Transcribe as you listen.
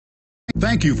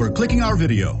Thank you for clicking our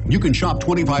video. You can shop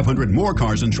 2,500 more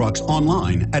cars and trucks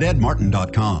online at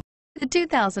edmartin.com. The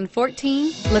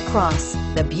 2014 LaCrosse.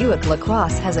 The Buick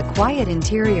LaCrosse has a quiet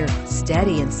interior,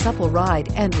 steady and supple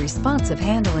ride, and responsive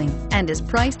handling, and is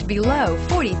priced below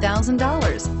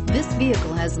 $40,000. This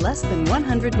vehicle has less than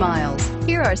 100 miles.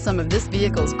 Here are some of this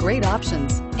vehicle's great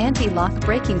options: anti-lock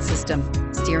braking system,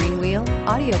 steering wheel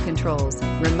audio controls,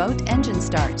 remote engine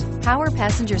start, power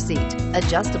passenger seat,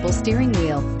 adjustable steering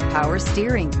wheel, power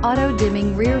steering, auto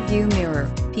dimming rear view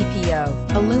mirror,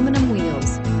 PPO, aluminum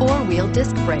wheels, 4-wheel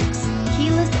disc brakes,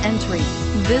 keyless entry.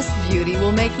 This beauty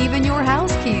will make even your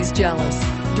house keys jealous.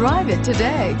 Drive it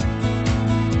today.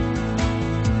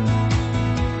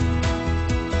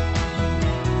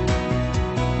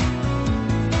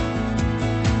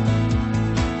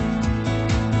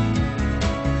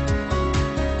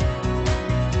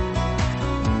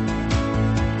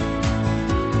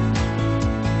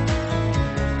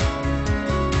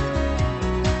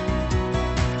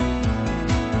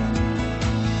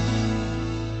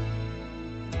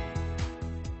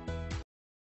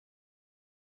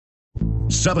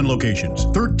 Seven locations,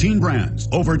 13 brands,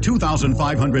 over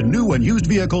 2,500 new and used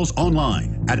vehicles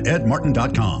online at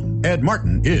edmartin.com. Ed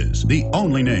Martin is the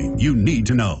only name you need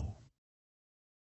to know.